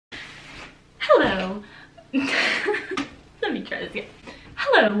Let me try this again.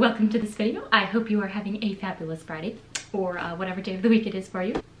 Hello, welcome to this video. I hope you are having a fabulous Friday, or whatever day of the week it is for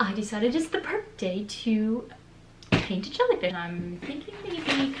you. I decided it's the perfect day to paint a jellyfish. I'm thinking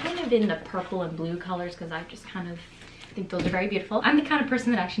maybe kind of in the purple and blue colors because I just kind of think those are very beautiful. I'm the kind of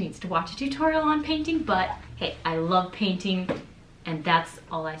person that actually needs to watch a tutorial on painting, but hey, I love painting, and that's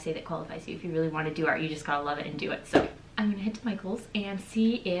all I say that qualifies you. If you really want to do art, you just gotta love it and do it. So I'm gonna head to Michael's and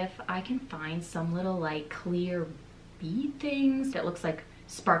see if I can find some little like clear bead things that looks like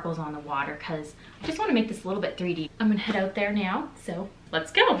sparkles on the water, because I just want to make this a little bit 3D. I'm gonna head out there now, so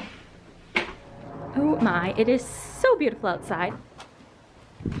let's go. Oh my, it is so beautiful outside.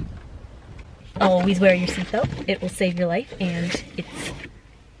 Always wear your seatbelt. It will save your life, and it's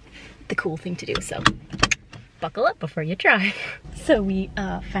the cool thing to do, so buckle up before you try. So we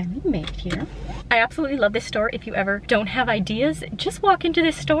finally made it here. I absolutely love this store. If you ever don't have ideas, just walk into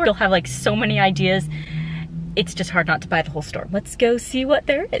this store. You'll have like so many ideas. It's just hard not to buy the whole store. Let's go see what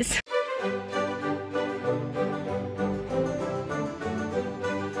there is.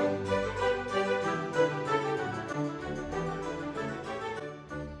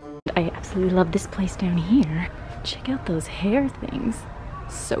 I absolutely love this place down here. Check out those hair things.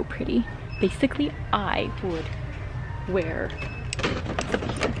 So pretty. Basically, I would wear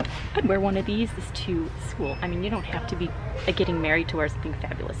one of these to school. I mean, you don't have to be getting married to wear something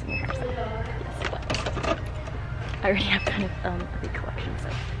fabulous in your hair. So, yes, but I already have kind of a big collection, so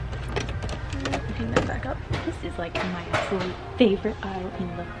putting that back up. This is like my absolute favorite aisle in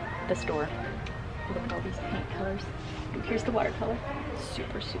the store. Look at all these paint colors. Ooh, here's the watercolor.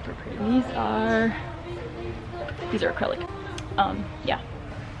 Super, super pretty. These are acrylic. Yeah,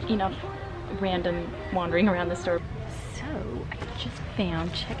 enough random wandering around the store. So I just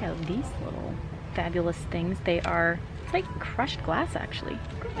found, check out these little fabulous things. They are, it's like crushed glass actually.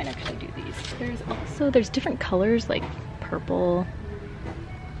 I might actually do these. There's different colors like purple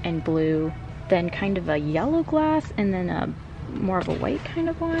and blue, then kind of a yellow glass, and then a more of a white kind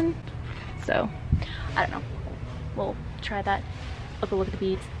of one. So I don't know, we'll try that. I'll go look at the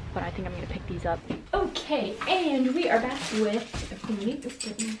beads, but I think I'm gonna pick these up. Okay, and we are back with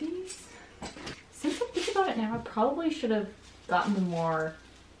these. Since I think about it now, I probably should have gotten the more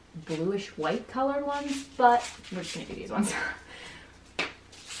bluish white colored ones, but we're just gonna do these ones.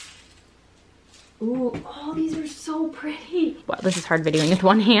 Ooh, oh, these are so pretty. Wow, this is hard videoing with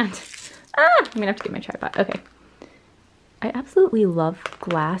one hand. Ah, I'm gonna have to get my tripod. Okay. I absolutely love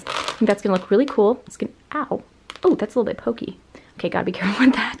glass. I think that's gonna look really cool. It's gonna, ow. Oh, that's a little bit pokey. Okay, gotta be careful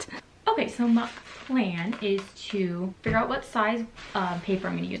with that. Okay, so my plan is to figure out what size paper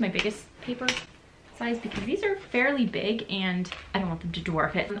I'm gonna use. My biggest paper size, because these are fairly big and I don't want them to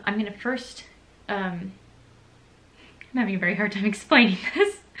dwarf it. I'm gonna first, I'm having a very hard time explaining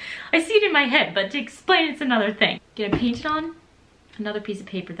this. I see it in my head, but to explain it's another thing. Gonna paint it on another piece of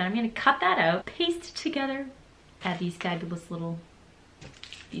paper, then I'm gonna cut that out, paste it together, add these fabulous little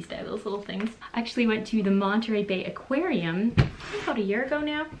things. I actually went to the Monterey Bay Aquarium about a year ago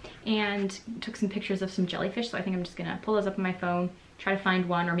now and took some pictures of some jellyfish, so I think I'm just gonna pull those up on my phone, try to find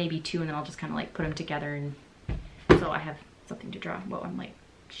one or maybe two, and then I'll just kind of like put them together, and so I have something to draw while I'm like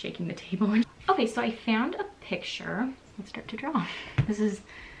shaking the table. Okay, so I found a picture. Let's start to draw. This is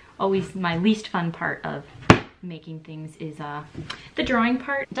always my least fun part of making things, is the drawing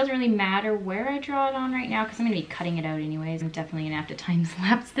part. It doesn't really matter where I draw it on right now because I'm gonna be cutting it out anyways. I'm definitely gonna have to time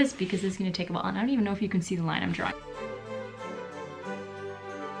lapse this because it's gonna take a while, and I don't even know if you can see the line I'm drawing.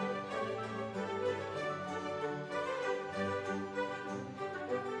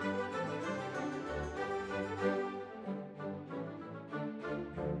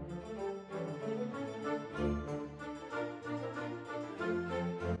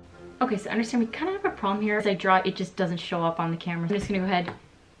 Okay, so understand we kind of have a problem here. As I draw, it just doesn't show up on the camera. I'm just gonna go ahead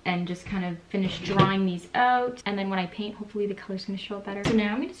and just kind of finish drawing these out. And then when I paint, hopefully the color's gonna show up better. So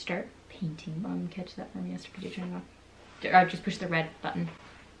now I'm gonna start painting. Catch that for me, because you're turning off. I just push the red button.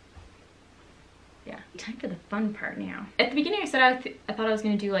 Yeah, time for the fun part now. At the beginning I said I thought I was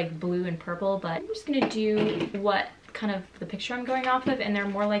gonna do like blue and purple, but I'm just gonna do what kind of the picture I'm going off of, and they're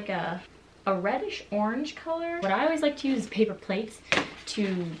more like a reddish orange color. What I always like to use is paper plates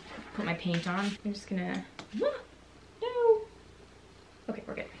to put my paint on. I'm just gonna, no. Okay,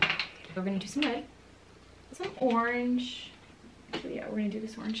 we're good. We're gonna do some red, some orange. Actually, yeah, we're gonna do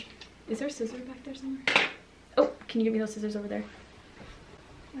this orange. Is there a scissor back there somewhere? Oh, can you give me those scissors over there?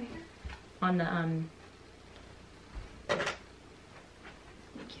 Right. On the, thank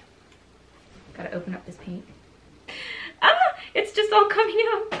you. Gotta open up this paint. Ah, it's just all coming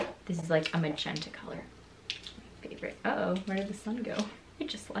out. This is like a magenta color. My favorite. Uh-oh, where did the sun go? It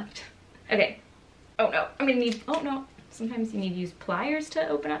just left. Okay. Oh no, I'm gonna need, oh no. Sometimes you need to use pliers to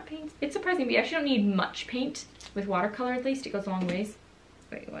open up paint. It's surprising, but you actually don't need much paint with watercolor at least. It goes a long ways.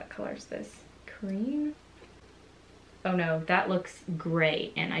 Wait, what color is this? Cream? Oh no, that looks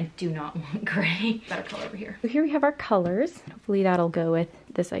gray and I do not want gray. Better color over here. So here we have our colors. Hopefully that'll go with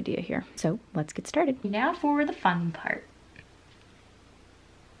this idea here. So let's get started. Now for the fun part.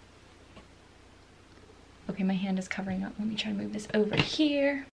 Okay, my hand is covering up. Let me try to move this over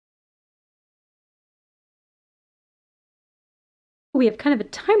here. We have kind of a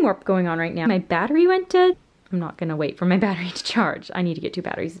time warp going on right now. My battery went dead. I'm not gonna wait for my battery to charge. I need to get 2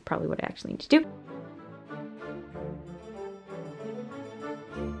 batteries is probably what I actually need to do.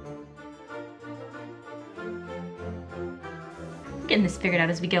 Getting this figured out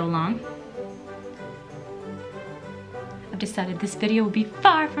as we go along. I've decided this video will be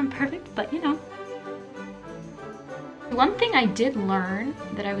far from perfect, but you know. One thing I did learn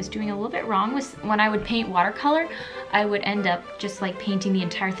that I was doing a little bit wrong was when I would paint watercolor, I would end up just like painting the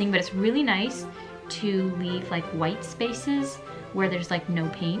entire thing, but it's really nice to leave like white spaces where there's like no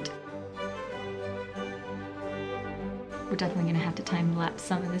paint. We're definitely gonna have to time lapse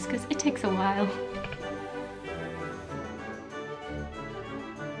some of this because it takes a while.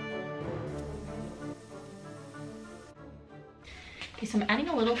 Okay, so I'm adding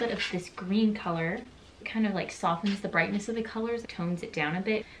a little bit of this green color. It kind of like softens the brightness of the colors, tones it down a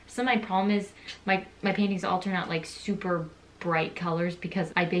bit. So my problem is my paintings all turn out like super bright colors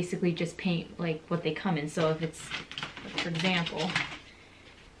because I basically just paint like what they come in. So if it's, for example,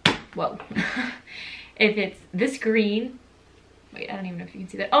 whoa, if it's this green, wait, I don't even know if you can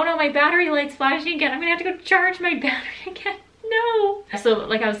see that. Oh no, my battery light's flashing again. I'm gonna have to go charge my battery again. No. So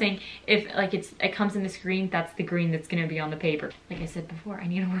like I was saying, if like it comes in this green, that's the green that's gonna be on the paper. Like I said before, I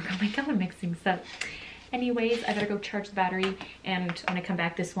need to work on my color mixing stuff. Anyways, I better go charge the battery, and when I come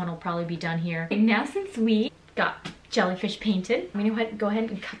back, this one will probably be done here. And now since we got jellyfish painted, I'm gonna go ahead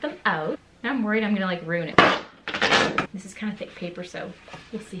and cut them out. Now I'm worried I'm gonna like ruin it. This is kind of thick paper, so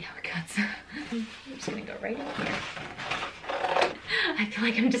we'll see how it cuts. I'm just gonna go right in here. I feel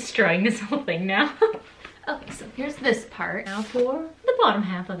like I'm destroying this whole thing now. Okay, so here's this part. Now for the bottom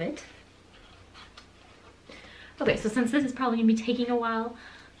half of it. Okay, so since this is probably gonna be taking a while,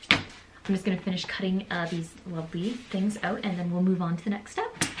 I'm just gonna finish cutting these lovely things out and then we'll move on to the next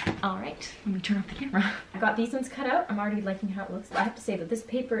step. All right, let me turn off the camera. I got these ones cut out. I'm already liking how it looks. I have to say that this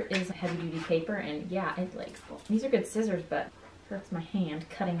paper is a heavy duty paper and yeah, it like, well, these are good scissors, but it hurts my hand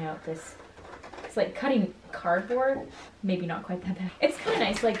cutting out this. It's like cutting cardboard, maybe not quite that bad. It's kind of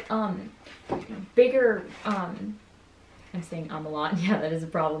nice, like bigger, I'm saying a lot. Yeah, that is a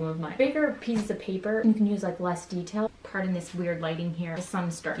problem of mine. Bigger pieces of paper, you can use like less detail. Pardon this weird lighting here. The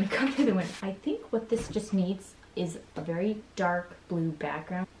sun's starting to come through the window. I think what this just needs is a very dark blue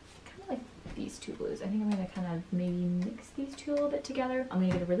background. Kind of like these two blues. I think I'm gonna kind of maybe mix these two a little bit together. I'm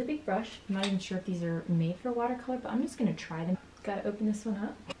gonna get a really big brush. I'm not even sure if these are made for watercolor, but I'm just gonna try them. Gotta open this one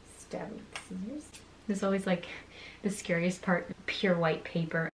up. Stab with scissors. This is always like the scariest part, pure white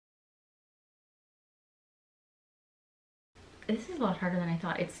paper. This is a lot harder than I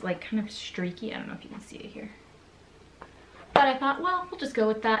thought. It's like kind of streaky. I don't know if you can see it here. But I thought, well, we'll just go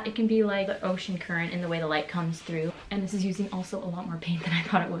with that. It can be like the ocean current in the way the light comes through. And this is using also a lot more paint than I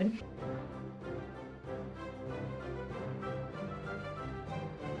thought it would.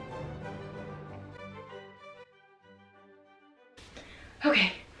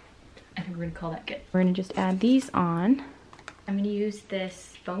 Okay, I think we're gonna call that good. We're gonna just add these on. I'm gonna use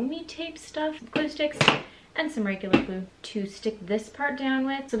this foamy tape stuff, glue sticks, and some regular glue to stick this part down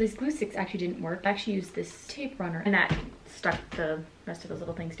with. So these glue sticks actually didn't work. I actually used this tape runner and that stuck the rest of those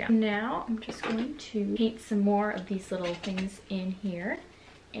little things down. Now I'm just going to paint some more of these little things in here.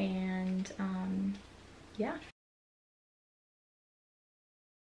 And yeah.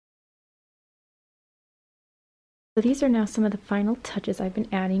 So these are now some of the final touches I've been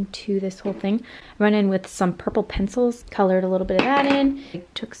adding to this whole thing. I went in with some purple pencils, colored a little bit of that in. I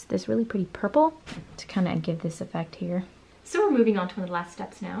took this really pretty purple to kind of give this effect here. So we're moving on to one of the last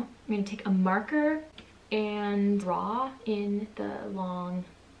steps now. I'm going to take a marker and draw in the long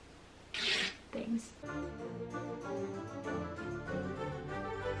things.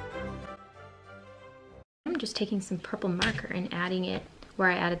 I'm just taking some purple marker and adding it where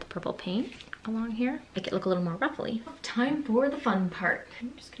I added the purple paint along here, make it look a little more ruffly. Time for the fun part.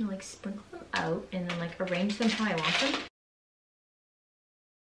 I'm just gonna like sprinkle them out and then like arrange them how I want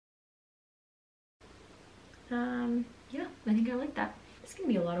them. Yeah, I think I like that. It's gonna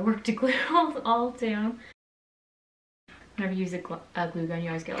be a lot of work to glue all down. Whenever you use a glue gun, you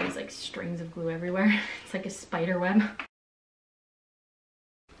always get all these like strings of glue everywhere. It's like a spider web.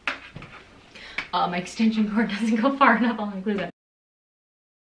 My extension cord doesn't go far enough. I'll glue that.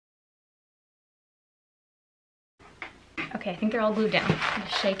 Okay, I think they're all glued down.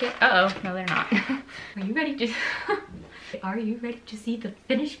 Just shake it. Uh-oh, no they're not. Are you ready to, are you ready to see the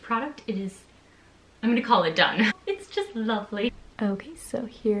finished product? It is, I'm gonna call it done. It's just lovely. Okay, so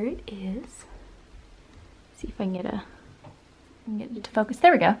here it is. See if I can get it to focus.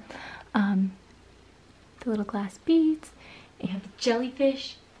 There we go. The little glass beads. And you have the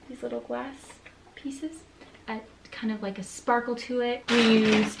jellyfish, these little glass pieces. Add kind of like a sparkle to it. We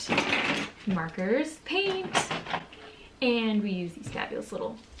used markers, paint, and we used these fabulous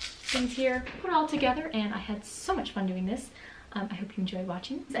little things here. Put it all together, and I had so much fun doing this. I hope you enjoyed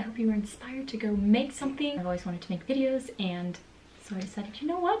watching. I hope you were inspired to go make something. I've always wanted to make videos, and so I decided, you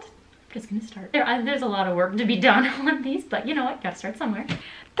know what? I'm just gonna start. There's a lot of work to be done on these, but you know what? Gotta start somewhere.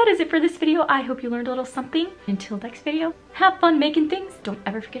 That is it for this video. I hope you learned a little something. Until next video, have fun making things. Don't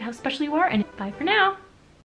ever forget how special you are, and bye for now.